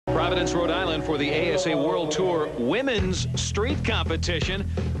Providence, Rhode Island for the ASA World Tour Women's Street Competition.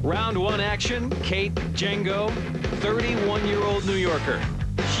 Round one action, Kate Django, 31-year-old New Yorker.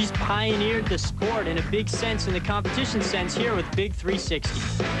 She's pioneered the sport in a big sense, in the competition sense here with big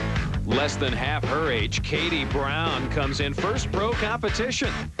 360. Less than half her age, Katie Brown comes in first pro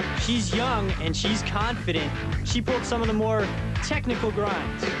competition. She's young and she's confident. She pulled some of the more technical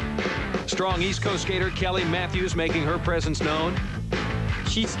grinds. Strong East Coast skater Kelly Matthews making her presence known.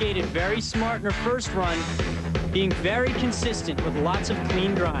 She skated very smart in her first run, being very consistent with lots of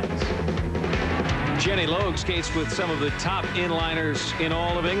clean grinds. Jenny Logue skates with some of the top inliners in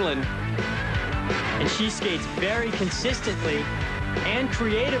all of England. And she skates very consistently and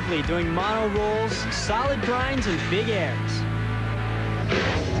creatively, doing mono rolls, solid grinds, and big airs.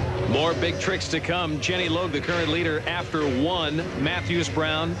 More big tricks to come. Jenny Logue, the current leader after one. Matthews,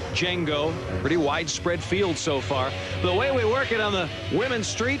 Brown, Django. Pretty widespread field so far. The way we work it on the women's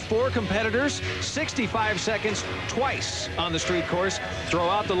street, 4 competitors, 65 seconds twice on the street course. Throw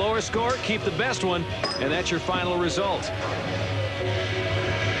out the lower score, keep the best one, and that's your final result.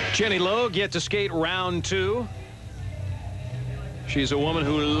 Jenny Logue yet to skate round 2. She's a woman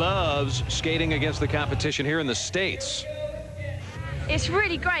who loves skating against the competition here in the States. It's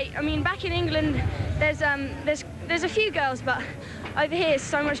really great. I mean, back in England, there's a few girls, but over here it's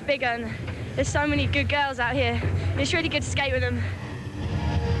so much bigger, and there's so many good girls out here. It's really good to skate with them.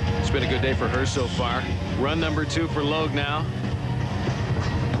 It's been a good day for her so far. Run number 2 for Logue now.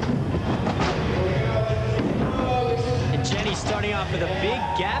 And Jenny starting off with a big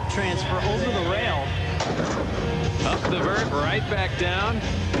gap transfer over the rail. Up the vert, right back down.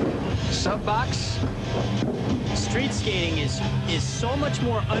 Sub box. Street skating is so much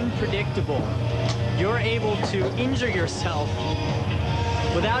more unpredictable. You're able to injure yourself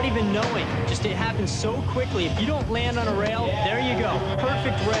without even knowing. Just it happens so quickly. If you don't land on a rail, there you go.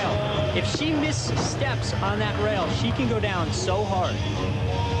 Perfect rail. If she missteps on that rail, she can go down so hard.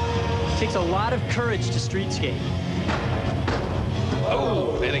 It takes a lot of courage to street skate.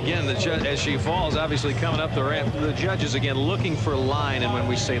 Oh, and again, the judge, as she falls, obviously coming up the ramp, the judges again looking for line. And when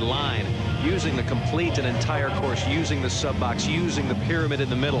we say line, using the complete and entire course, using the sub box, using the pyramid in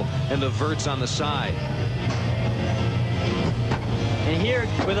the middle, and the verts on the side. And here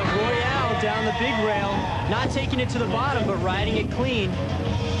with a royale down the big rail, not taking it to the bottom, but riding it clean.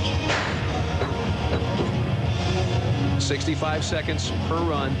 65 seconds per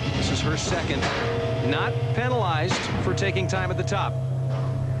run. This is her second. Not penalized for taking time at the top.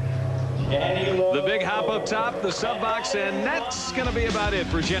 The big hop up top, the sub box, and that's going to be about it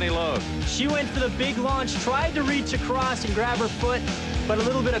for Jenny Logue. She went for the big launch, tried to reach across and grab her foot, but a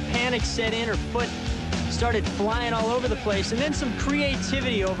little bit of panic set in. Her foot started flying all over the place, and then some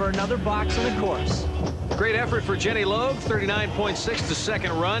creativity over another box on the course. Great effort for Jenny Logue, 39.6 to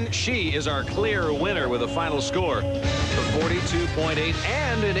second run. She is our clear winner with a final score of 42.8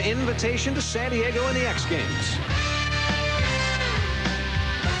 and an invitation to San Diego in the X Games.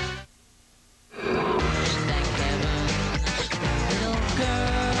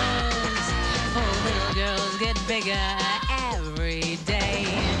 Get bigger every day.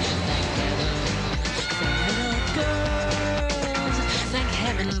 Little girls, thank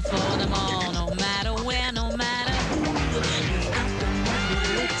heaven for them all, no matter where, no matter who.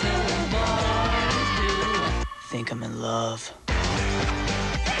 Little boys do. Think I'm in love.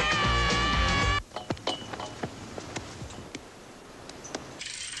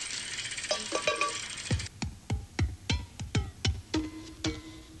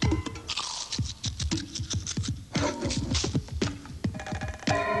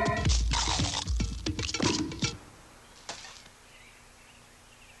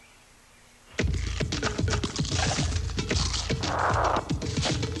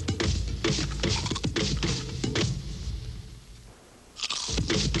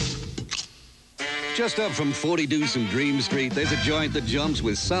 Just up from 40 Deuce and Dream Street, there's a joint that jumps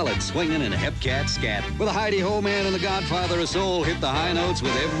with solid swinging and hepcat scat. With a Heidi-Ho Man and the Godfather of Soul hit the high notes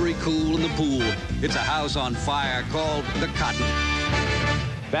with every cool in the pool. It's a house on fire called the Cotton.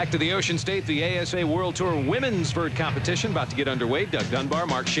 Back to the Ocean State, the ASA World Tour Women's Vert Competition about to get underway. Doug Dunbar,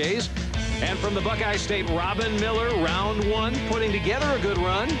 Mark Shays. And from the Buckeye State, Robin Miller, round 1, putting together a good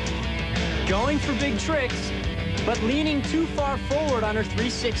run. Going for big tricks, but leaning too far forward on her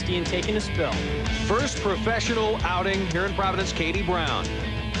 360 and taking a spill. First professional outing here in Providence, Katie Brown.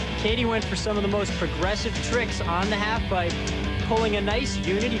 Katie went for some of the most progressive tricks on the half-pipe, pulling a nice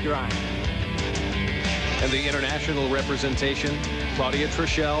unity grind. And the international representation, Claudia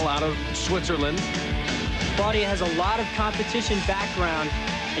Trichel out of Switzerland. Claudia has a lot of competition background,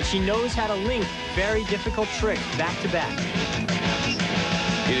 and she knows how to link very difficult tricks back to back.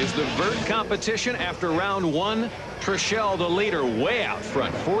 It is the Vert competition after round one. Trishelle, the leader, way out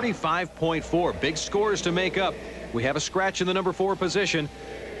front, 45.4. Big scores to make up. We have a scratch in the number 4 position.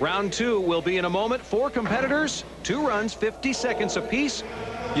 Round two will be in a moment. 4 competitors, 2 runs, 50 seconds apiece.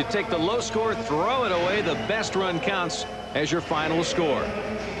 You take the low score, throw it away. The best run counts as your final score.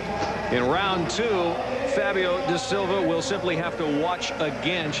 In round two, Fabio da Silva will simply have to watch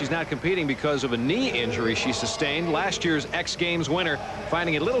again. She's not competing because of a knee injury she sustained. Last year's X Games winner,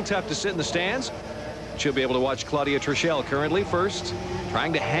 finding it a little tough to sit in the stands. She'll be able to watch Claudia Trishelle, currently first,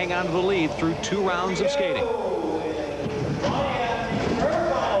 trying to hang on to the lead through 2 rounds of skating.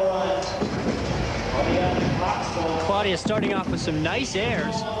 Claudia starting off with some nice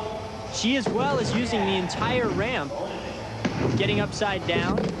airs. She as well is using the entire ramp. Getting upside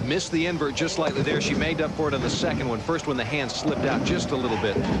down. Missed the invert just slightly there. She made up for it on the second one. First one, the hand slipped out just a little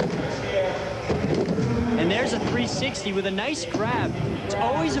bit. And there's a 360 with a nice grab. It's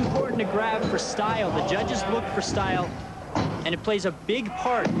always important to grab for style. The judges look for style, and it plays a big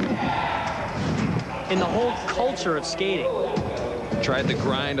part in the whole culture of skating. Tried the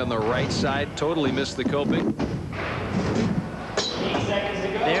grind on the right side. Totally missed the coping.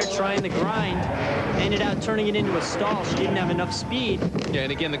 They're trying the grind. Ended out turning it into a stall. She didn't have enough speed. Yeah,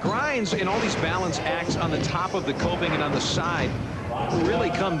 and again, the grinds in all these balance acts on the top of the coping and on the side really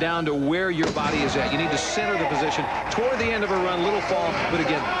come down to where your body is at. You need to center the position toward the end of a run, little fall. But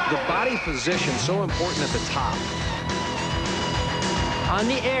again, the body position so important at the top. On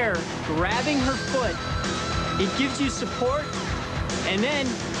the air, grabbing her foot, it gives you support. And then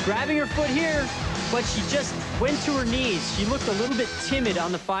grabbing her foot here, but she just went to her knees. She looked a little bit timid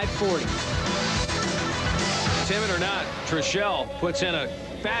on the 540. Timid or not, Trishelle puts in a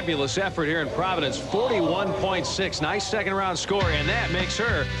fabulous effort here in Providence. 41.6. Nice second round score, and that makes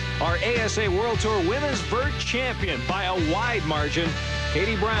her our ASA World Tour Women's Vert champion by a wide margin.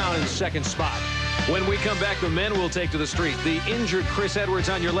 Katie Brown in second spot. When we come back, the men will take to the street. The injured Chris Edwards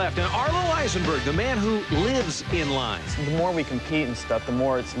on your left, and Arlo Eisenberg, the man who lives in lines. The more we compete and stuff, the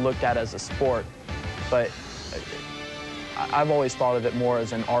more it's looked at as a sport. But I've always thought of it more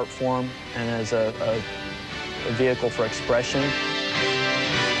as an art form and as a vehicle for expression.